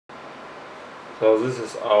So this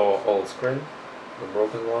is our old screen, the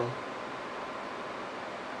broken one.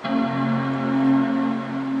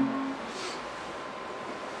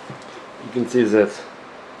 You can see that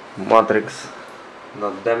matrix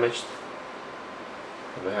not damaged.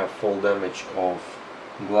 We have full damage of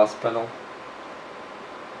glass panel.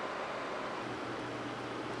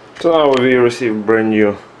 So now we receive brand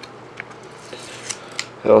new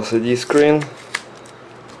LCD screen.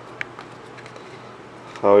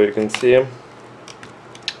 How you can see, have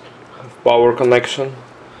power connection,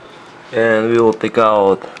 and we will take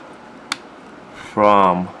out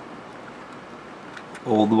from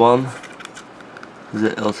old one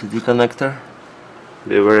the LCD connector.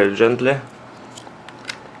 Be very gently.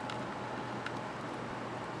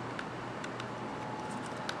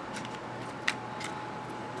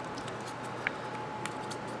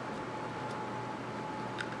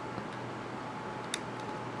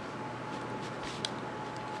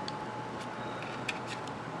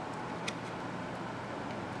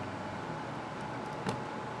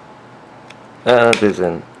 And it is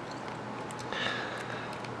in.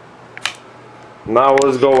 Now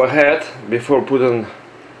let's go ahead, before putting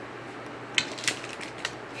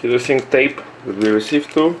heatsink tape that we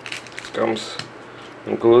received too, comes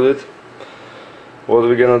included. What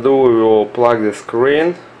we're gonna do, we will plug the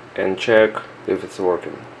screen and check if it's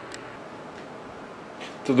working.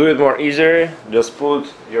 To do it more easier, just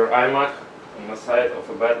put your Imac on the side of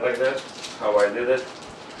a bed like that, how I did it.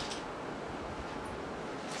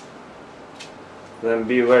 Then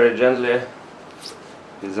be very gently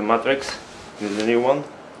with the matrix, with the new one.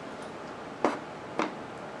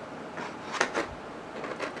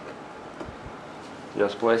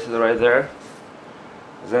 Just place it right there.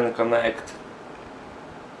 Then connect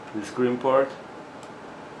the screen port.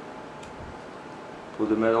 Put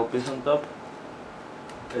the metal piece on top.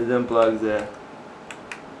 And then plug the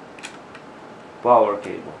power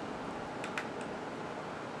cable.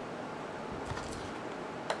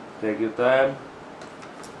 Take your time.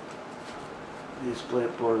 Display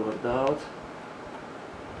port went out.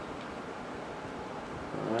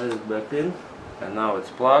 Alright, it's back in, and now it's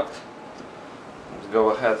plugged. Let's go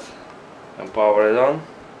ahead and power it on.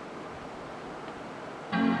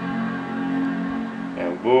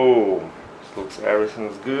 And boom! It looks everything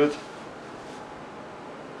is good.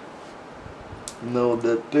 No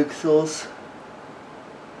dead pixels.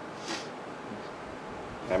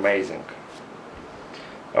 Amazing.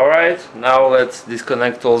 Alright, now let's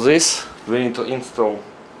disconnect all this. We need to install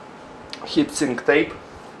heatsink tape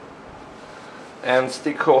and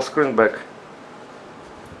stick whole screen back.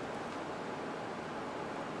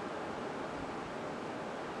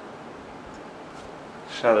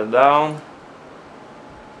 Shut it down.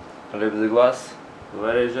 Lift the glass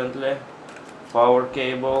very gently. Power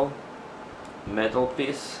cable, metal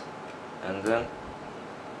piece, and then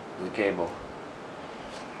the cable.